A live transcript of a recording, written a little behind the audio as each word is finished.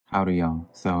Howdy, y'all.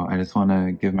 So I just want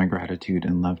to give my gratitude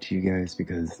and love to you guys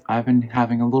because I've been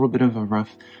having a little bit of a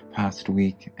rough past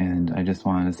week, and I just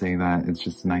wanted to say that it's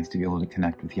just nice to be able to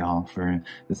connect with y'all for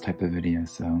this type of video.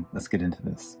 So let's get into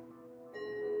this.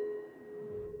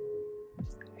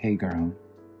 Hey girl.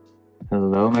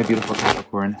 Hello, my beautiful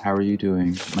Capricorn. How are you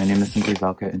doing? My name is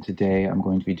SimplyVelca, and today I'm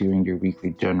going to be doing your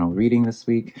weekly general reading this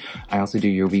week. I also do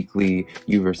your weekly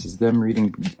you versus them reading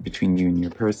between you and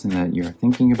your person that you're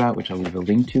thinking about, which I'll leave a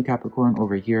link to, Capricorn,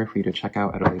 over here for you to check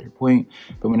out at a later point.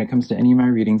 But when it comes to any of my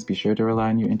readings, be sure to rely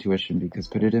on your intuition, because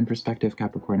put it in perspective,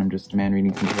 Capricorn, I'm just a man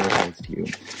reading some tarot cards to you.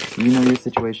 You know your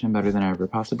situation better than I ever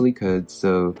possibly could,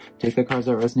 so take the cards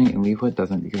that resonate and leave what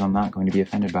doesn't, because I'm not going to be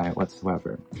offended by it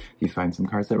whatsoever. If you find some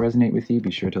cards that resonate with you,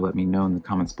 be sure to let me know in the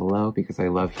comments below, because I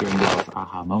love hearing those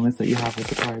aha moments that you have with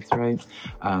the cards, right?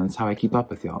 It's how I keep up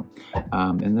with y'all.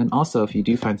 And then also, if you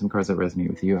do find some cards that resonate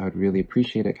with you, I would really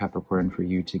appreciate it, Capricorn, for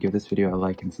you to give this video a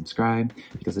like and subscribe,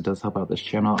 because it does help out this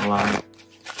channel a lot.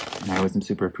 And I always am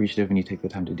super appreciative when you take the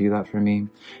time to do that for me.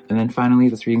 And then finally,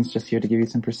 this reading's just here to give you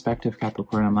some perspective,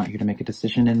 Capricorn. I'm not here to make a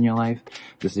decision in your life.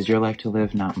 This is your life to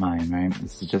live, not mine, right?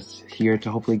 This is just here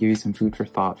to hopefully give you some food for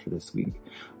thought for this week.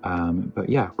 But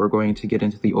yeah, we're going to get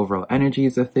into the overall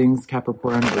energies of things,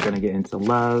 Capricorn. We're going to get into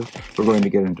love. We're going to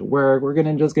get into work. We're going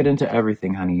to just get into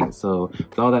everything, honey. So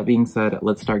with all that being said,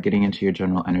 let's start getting into your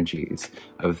general energies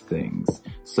of things.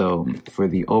 So for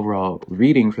the overall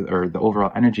reading, or the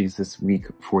overall energies this week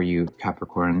for you,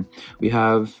 Capricorn, we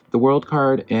have the World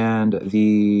card and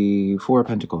the Four of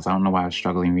Pentacles. I don't know why I was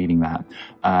struggling reading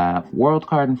that. World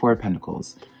card and Four of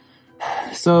Pentacles.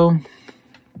 So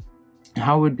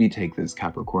how would we take this,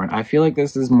 Capricorn? I feel like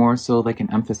this is more so like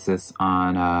an emphasis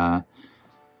on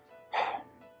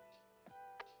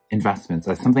investments.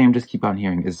 That's something I'm just keep on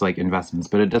hearing is like investments,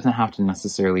 but it doesn't have to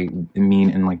necessarily mean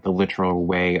in like the literal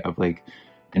way of like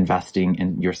investing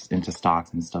into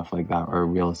stocks and stuff like that, or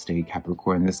real estate,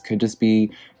 Capricorn. This could just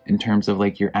be in terms of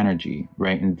like your energy,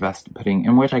 right? Putting,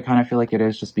 in which I kind of feel like it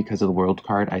is just because of the World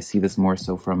card. I see this more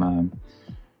so from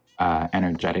a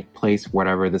energetic place,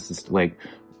 whatever this is like.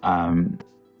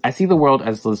 I see the world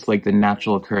as just like the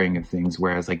natural occurring of things,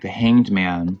 whereas like the Hanged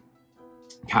Man,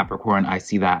 Capricorn, I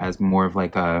see that as more of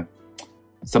like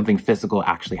something physical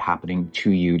actually happening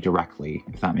to you directly,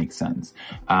 if that makes sense.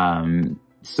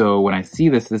 So when I see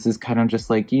this, this is kind of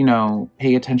just like, you know,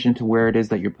 pay attention to where it is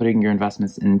that you're putting your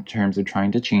investments in terms of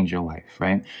trying to change your life,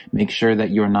 right? Make sure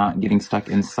that you're not getting stuck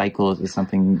in cycles is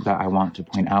something that I want to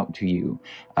point out to you,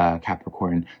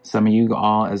 Capricorn. Some of you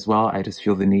all as well, I just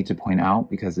feel the need to point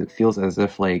out, because it feels as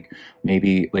if like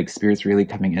maybe like spirit's really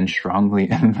coming in strongly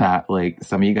in that like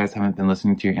some of you guys haven't been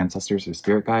listening to your ancestors or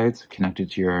spirit guides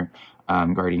connected to your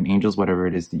guardian angels, whatever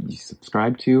it is that you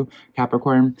subscribe to,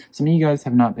 Capricorn. Some of you guys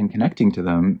have not been connecting to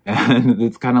them, and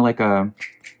it's kind of like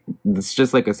it's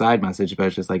just like a side message, but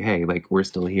it's just like, hey, like we're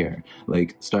still here,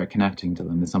 like start connecting to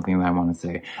them is something that I want to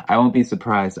say. I won't be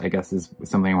surprised, I guess, is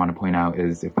something I want to point out,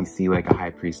 is if we see like a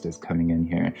high priestess coming in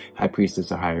here, high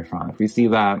priestess or hierophant, if we see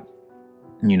that,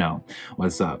 you know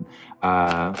what's up.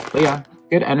 But yeah,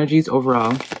 good energies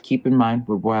overall. Keep in mind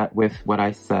with what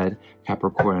I said,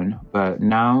 Capricorn. But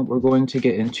now we're going to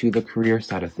get into the career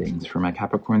side of things for my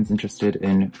Capricorns interested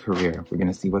in career. We're going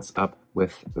to see what's up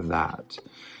with that.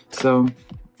 So,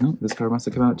 oh, this card wants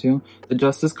to come out too. The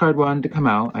Justice card wanted to come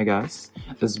out, I guess,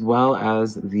 as well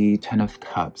as the Ten of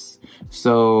Cups.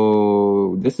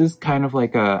 So this is kind of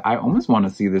like I almost want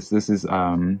to see this. This is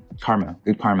karma,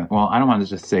 good karma. Well, I don't want to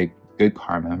just say good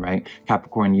karma, right?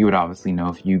 Capricorn, you would obviously know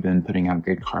if you've been putting out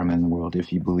good karma in the world,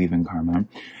 if you believe in karma.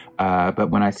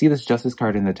 But when I see this Justice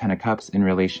card in the Ten of Cups in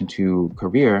relation to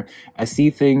career, I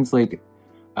see things like,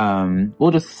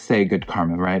 we'll just say good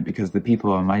karma, right? Because the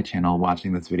people on my channel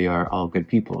watching this video are all good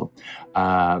people.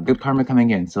 Good karma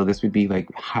coming in. So this would be like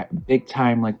big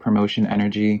time like promotion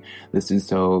energy. This is,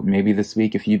 so maybe this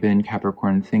week, if you've been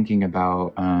Capricorn thinking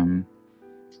about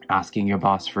asking your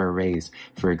boss for a raise,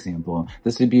 for example,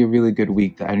 this would be a really good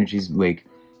week. The energy's like,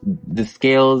 the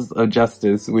scales of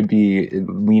justice would be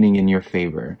leaning in your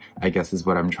favor, I guess is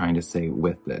what I'm trying to say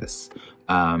with this.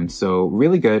 So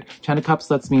really good. Ten of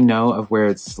Cups lets me know of where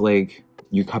it's like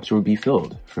your cups will be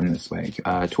filled from this way.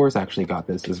 Taurus actually got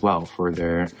this as well for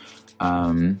their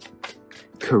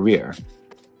career.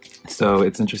 So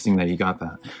it's interesting that you got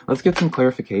that. Let's get some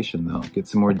clarification though. Get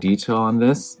some more detail on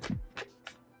this.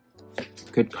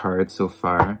 Good card so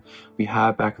far. We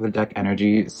have back of the deck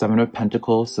energy, Seven of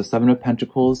Pentacles. So Seven of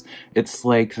Pentacles, it's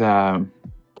like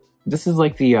this is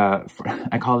like the,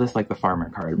 I call this like the farmer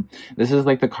card. This is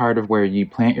like the card of where you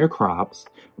plant your crops,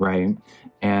 right?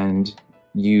 And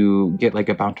you get like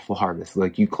a bountiful harvest.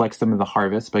 Like you collect some of the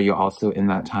harvest, but you also in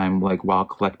that time, like while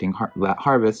collecting that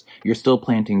harvest, you're still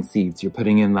planting seeds. You're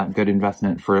putting in that good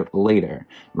investment for later,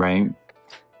 right?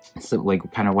 So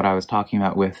like kind of what I was talking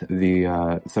about with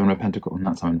the Seven of Pentacles,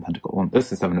 not Seven of Pentacles, well,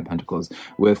 this is Seven of Pentacles,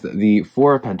 with the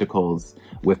Four of Pentacles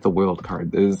with the World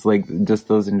card is like just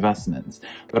those investments.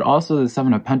 But also the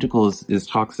Seven of Pentacles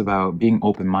talks about being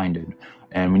open-minded.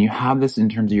 And when you have this in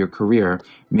terms of your career,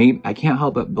 maybe I can't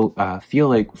help but feel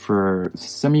like for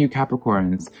some of you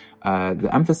Capricorns, the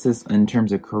emphasis in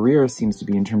terms of career seems to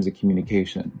be in terms of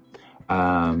communication.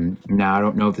 Now, I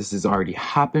don't know if this has already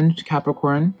happened,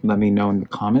 Capricorn. Let me know in the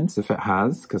comments if it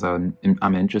has, because I'm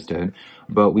interested.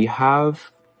 But we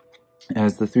have,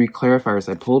 as the 3 clarifiers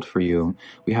I pulled for you,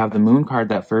 we have the Moon card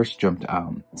that first jumped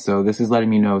out. So this is letting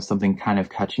me know something kind of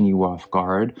catching you off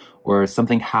guard, or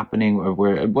something happening or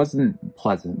where it wasn't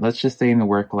pleasant. Let's just say in the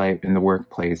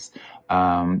workplace,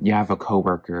 you have a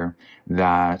coworker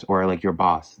that, or like your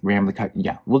boss, randomly cut,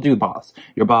 yeah, we'll do boss.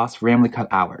 Your boss randomly cut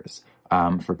hours.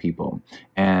 For people,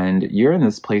 and you're in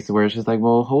this place where it's just like,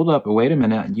 well, hold up, wait a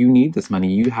minute, you need this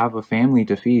money, you have a family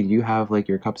to feed, you have like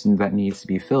your cups that needs to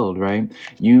be filled, right?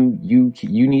 You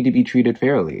need to be treated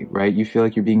fairly, right? You feel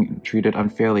like you're being treated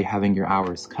unfairly having your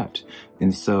hours cut.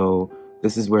 And so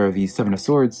this is where the Seven of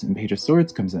Swords and Page of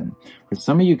Swords comes in. For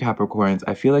some of you Capricorns,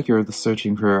 I feel like you're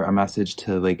searching for a message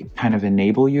to like kind of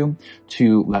enable you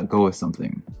to let go of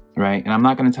something. Right? And I'm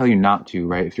not going to tell you not to,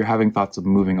 right? If you're having thoughts of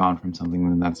moving on from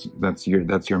something, then that's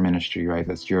your ministry, right?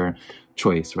 That's your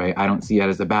choice, right? I don't see it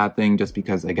as a bad thing just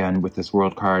because, again, with this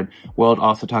World card, World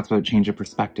also talks about change of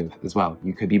perspective as well.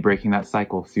 You could be breaking that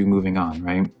cycle through moving on,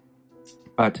 right?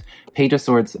 But Page of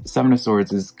Swords, Seven of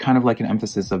Swords is kind of like an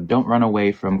emphasis of don't run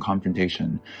away from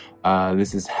confrontation.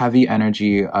 This is heavy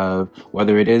energy of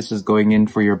whether it is just going in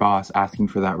for your boss, asking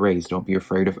for that raise. Don't be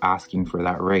afraid of asking for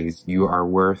that raise. You are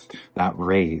worth that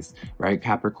raise, right,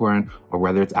 Capricorn? Or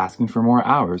whether it's asking for more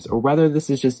hours, or whether this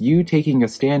is just you taking a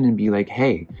stand and be like,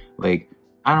 hey, like,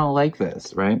 I don't like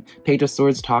this, right? Page of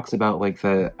Swords talks about like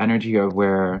the energy of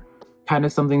where kind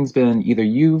of something's been, either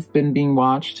you've been being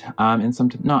watched, no, I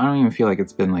don't even feel like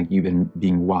it's been like you've been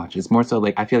being watched. It's more so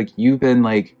like, I feel like you've been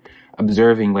like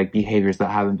observing like behaviors that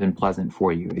haven't been pleasant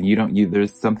for you. And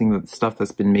there's stuff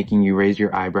that's been making you raise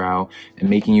your eyebrow and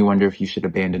making you wonder if you should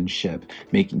abandon ship,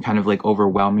 making kind of like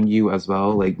overwhelming you as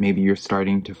well. Like maybe you're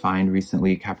starting to find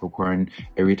recently, Capricorn,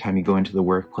 every time you go into the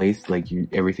workplace, like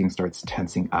everything starts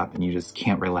tensing up and you just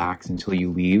can't relax until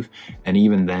you leave. And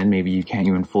even then, maybe you can't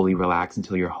even fully relax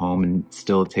until you're home, and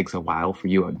still it takes a while for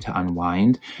you to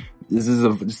unwind. This is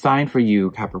a sign for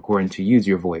you, Capricorn, to use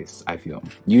your voice, I feel.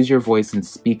 Use your voice and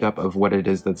speak up of what it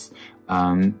is that's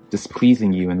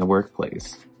displeasing you in the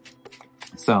workplace.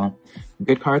 So,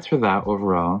 good cards for that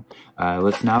overall.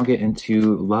 Let's now get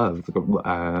into love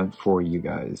for you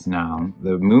guys. Now,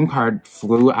 the Moon card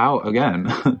flew out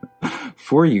again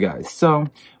for you guys. So,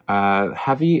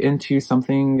 heavy into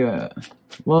something...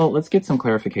 well, let's get some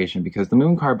clarification, because the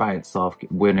Moon card by itself,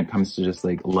 when it comes to just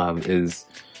like love, is...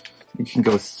 it can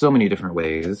go so many different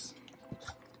ways.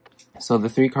 So the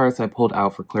 3 cards I pulled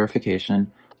out for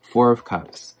clarification: 4 of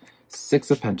Cups, 6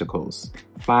 of Pentacles,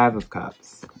 5 of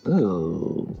Cups.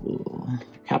 Ooh,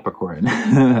 Capricorn.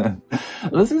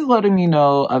 This is letting me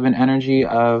know of an energy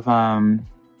of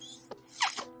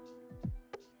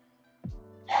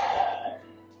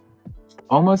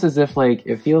almost as if like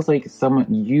it feels like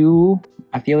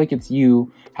I feel like it's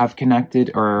you have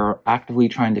connected or are actively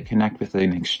trying to connect with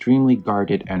an extremely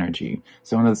guarded energy.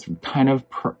 Someone that's kind of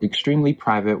extremely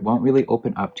private, won't really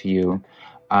open up to you.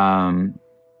 And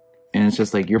it's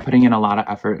just like you're putting in a lot of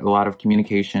effort, a lot of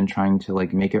communication, trying to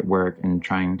like make it work and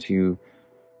trying to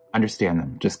understand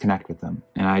them, just connect with them.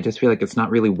 And I just feel like it's not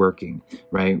really working,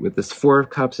 right? With this 4 of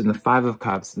Cups and the 5 of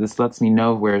Cups, this lets me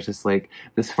know where it's just like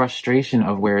this frustration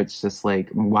of where it's just like,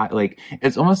 why, like,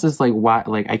 it's almost as like, why,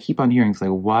 like, I keep on hearing, it's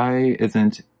like, why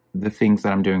isn't the things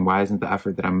that I'm doing, why isn't the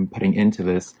effort that I'm putting into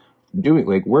this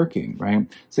working, right?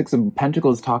 6 of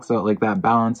Pentacles talks about like that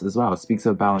balance as well, speaks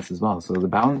of balance as well. So the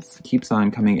balance keeps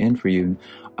on coming in for you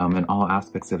in all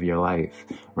aspects of your life,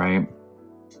 right?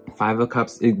 5 of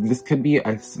Cups, this could be,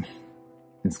 it's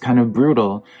kind of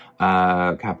brutal,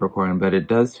 Capricorn, but it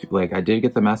does, like, I did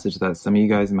get the message that some of you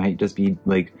guys might just be,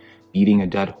 like, beating a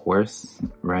dead horse,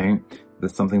 right?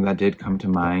 That's something that did come to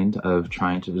mind of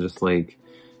trying to just, like,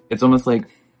 it's almost like,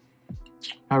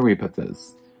 how do we put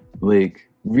this? Like,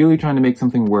 really trying to make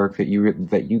something work that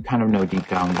you kind of know deep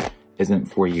down isn't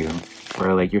for you,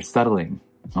 or, like, you're settling,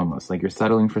 almost, like, you're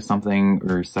settling for something,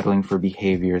 or you're settling for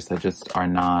behaviors that just are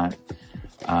not,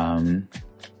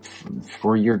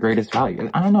 for your greatest value.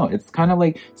 I don't know. It's kind of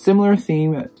like similar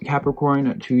theme,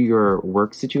 Capricorn, to your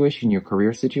work situation, your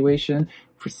career situation.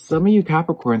 For some of you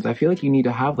Capricorns, I feel like you need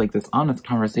to have like this honest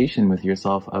conversation with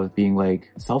yourself of being like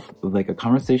a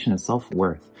conversation of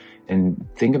self-worth, and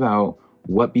think about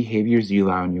what behaviors you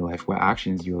allow in your life, what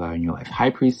actions you allow in your life.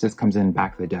 High Priestess comes in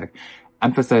back of the deck,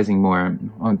 emphasizing more.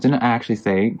 Well, didn't I actually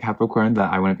say, Capricorn,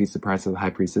 that I wouldn't be surprised if the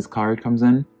High Priestess card comes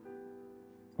in?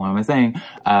 What am I saying?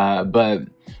 But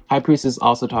High Priestess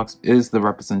also is the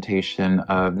representation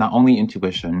of not only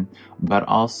intuition, but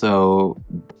also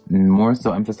more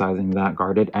so emphasizing that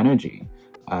guarded energy,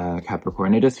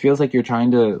 Capricorn. It just feels like you're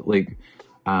trying to like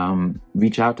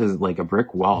reach out to like a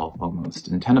brick wall almost.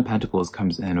 And 10 of Pentacles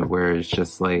comes in of where it's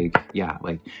just like, yeah,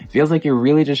 like it feels like you're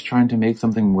really just trying to make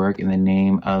something work in the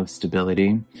name of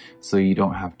stability, so you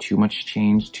don't have too much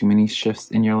change, too many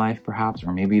shifts in your life perhaps.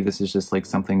 Or maybe this is just like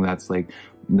something that's like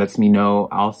lets me know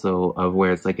also of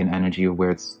where it's like an energy of where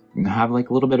it's have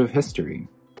like a little bit of history,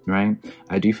 right?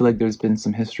 I do feel like there's been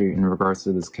some history in regards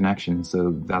to this connection,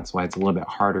 so that's why it's a little bit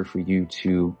harder for you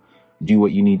to do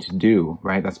what you need to do,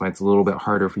 right? That's why it's a little bit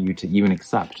harder for you to even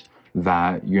accept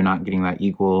that you're not getting that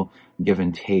equal give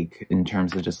and take in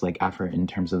terms of just like effort, in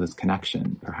terms of this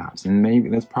connection perhaps. And maybe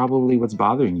that's probably what's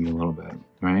bothering you a little bit,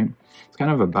 right? It's kind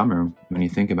of a bummer when you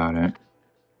think about it,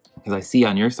 because I see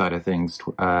on your side of things,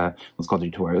 let's call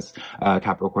you Taurus,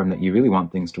 Capricorn, that you really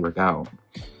want things to work out.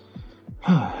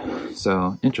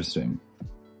 So interesting.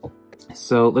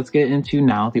 So let's get into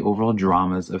now the overall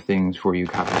dramas of things for you,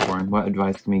 Capricorn. What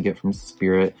advice can we get from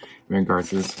Spirit in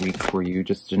regards to this week for you?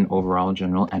 Just an overall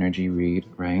general energy read,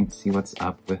 right? See what's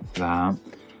up with that.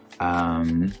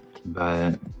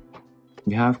 But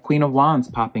you have Queen of Wands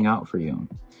popping out for you.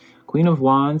 Queen of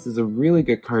Wands is a really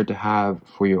good card to have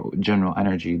for your general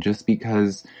energy, just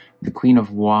because the Queen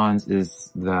of Wands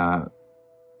is the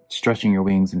stretching your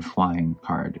wings and flying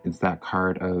card. It's that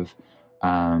card of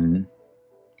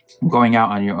going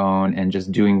out on your own and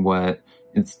just doing what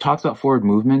it talks about, forward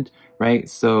movement, right?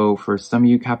 So for some of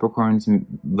you Capricorns,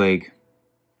 like,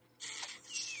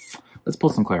 let's pull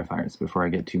some clarifiers before I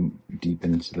get too deep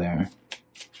into there.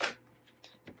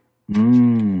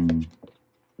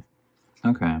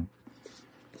 Okay.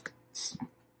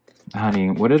 Honey,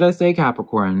 what did I say,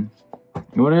 Capricorn?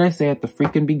 What did I say at the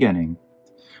freaking beginning?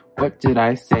 What did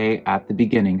I say at the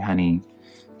beginning, honey?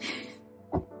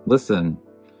 Listen,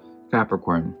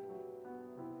 Capricorn,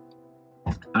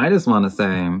 I just want to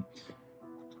say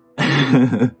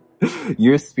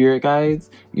your spirit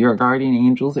guides, your guardian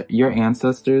angels, your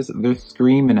ancestors, they're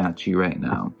screaming at you right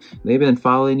now. They've been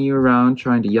following you around,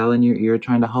 trying to yell in your ear,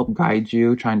 trying to help guide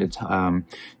you, trying to,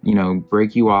 you know,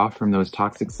 break you off from those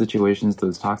toxic situations,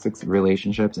 those toxic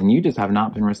relationships, and you just have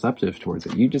not been receptive towards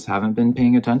it. You just haven't been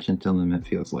paying attention to them, it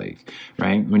feels like,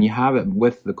 right? When you have it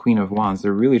with the Queen of Wands,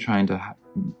 they're really trying to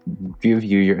give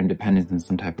you your independence in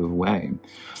some type of way.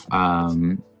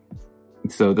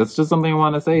 So that's just something I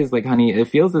want to say is like, honey, it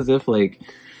feels as if like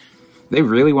they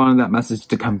really wanted that message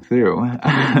to come through,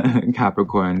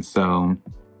 Capricorn. So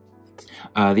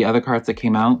the other cards that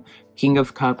came out, King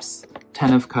of Cups,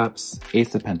 10 of Cups,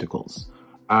 Ace of Pentacles.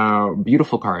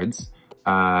 Beautiful cards.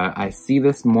 I see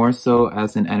this more so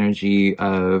as an energy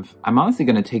of, I'm honestly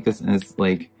going to take this as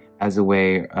like, as a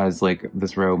way, as like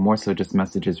this row, more so just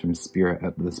messages from Spirit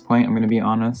at this point, I'm going to be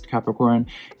honest, Capricorn.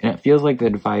 And it feels like the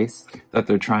advice that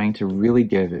they're trying to really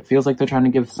give, it feels like they're trying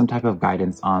to give some type of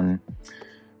guidance on,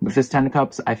 with this 10 of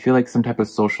Cups, I feel like some type of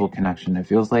social connection. It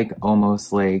feels like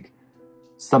almost like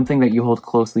something that you hold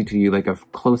closely to you, like a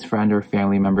close friend or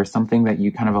family member, something that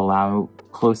you kind of allow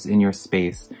close in your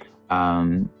space. They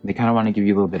kind of want to give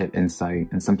you a little bit of insight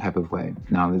in some type of way.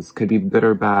 Now, this could be good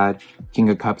or bad. King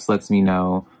of Cups lets me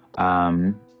know.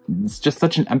 It's just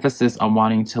such an emphasis on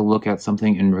wanting to look at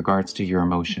something in regards to your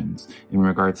emotions, in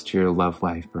regards to your love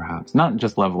life, perhaps. Not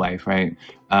just love life, right?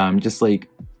 Just like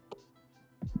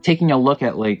taking a look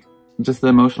at like just the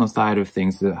emotional side of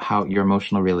things, how your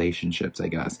emotional relationships, I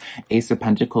guess. Ace of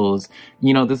Pentacles,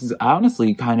 you know, this is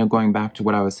honestly kind of going back to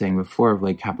what I was saying before of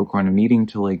like Capricorn needing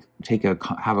to like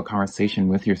have a conversation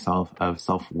with yourself of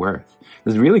self-worth.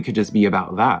 This really could just be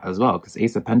about that as well, because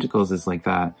Ace of Pentacles is like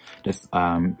that, just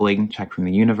blatant check from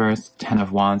the universe. 10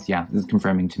 of Wands, yeah, this is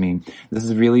confirming to me. This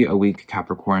is really a week,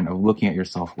 Capricorn, of looking at your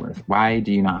self-worth. Why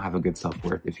do you not have a good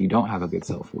self-worth if you don't have a good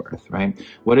self-worth, right?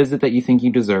 What is it that you think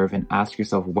you deserve? And ask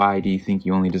yourself, why do you think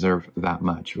you only deserve that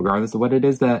much? Regardless of what it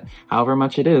is that, however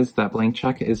much it is, that blank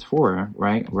check is for,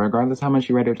 right? Regardless how much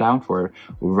you write it down for,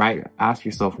 right? Ask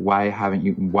yourself, why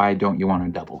don't you want to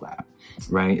double that,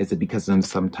 right? Is it because of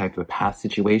some type of past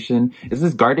situation? Is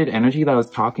this guarded energy that I was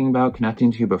talking about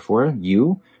connecting to before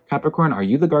you, Capricorn, are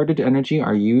you the guarded energy?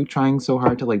 Are you trying so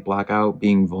hard to like block out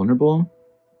being vulnerable?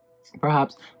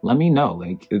 Perhaps let me know.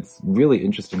 Like, it's really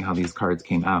interesting how these cards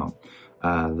came out,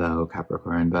 though,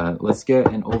 Capricorn. But let's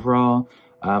get an overall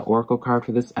oracle card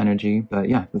for this energy. But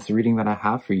yeah, that's the reading that I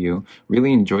have for you.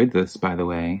 Really enjoyed this, by the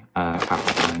way,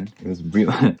 Capricorn. It was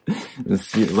really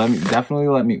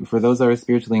let me for those that are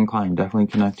spiritually inclined, definitely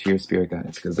connect to your spirit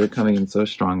guides because they're coming in so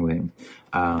strongly.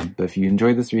 But if you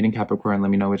enjoyed this reading, Capricorn,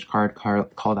 let me know which card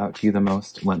called out to you the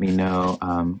most. Let me know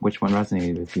which one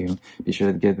resonated with you. Be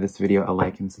sure to give this video a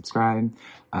like and subscribe.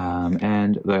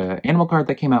 And the animal card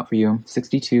that came out for you,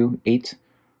 62-8.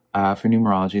 For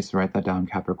numerology, so write that down,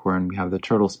 Capricorn. We have the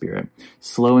turtle spirit.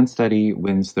 Slow and steady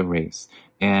wins the race.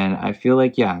 And I feel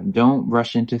like, yeah, don't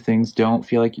rush into things. Don't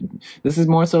feel like this is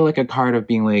more so like a card of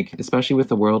being like, especially with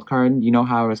the world card. You know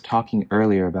how I was talking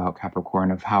earlier about Capricorn,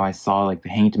 of how I saw like the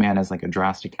Hanged Man as like a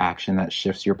drastic action that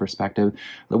shifts your perspective.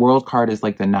 The world card is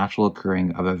like the natural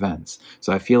occurring of events.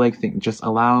 So I feel like just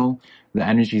allow the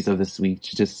energies of this week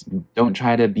to just don't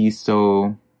try to be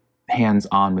so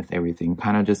hands-on with everything.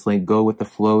 Kind of just like go with the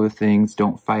flow of things.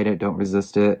 Don't fight it. Don't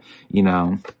resist it. You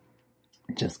know,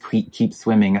 just keep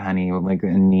swimming, honey, like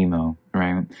in Nemo,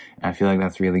 right? And I feel like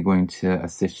that's really going to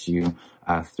assist you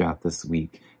throughout this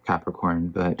week, Capricorn.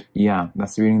 But yeah,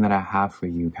 that's the reading that I have for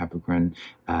you, Capricorn.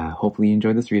 Hopefully you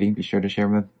enjoyed this reading. Be sure to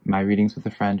share my readings with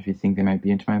a friend if you think they might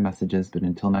be into my messages. But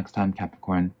until next time,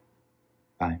 Capricorn,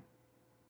 bye.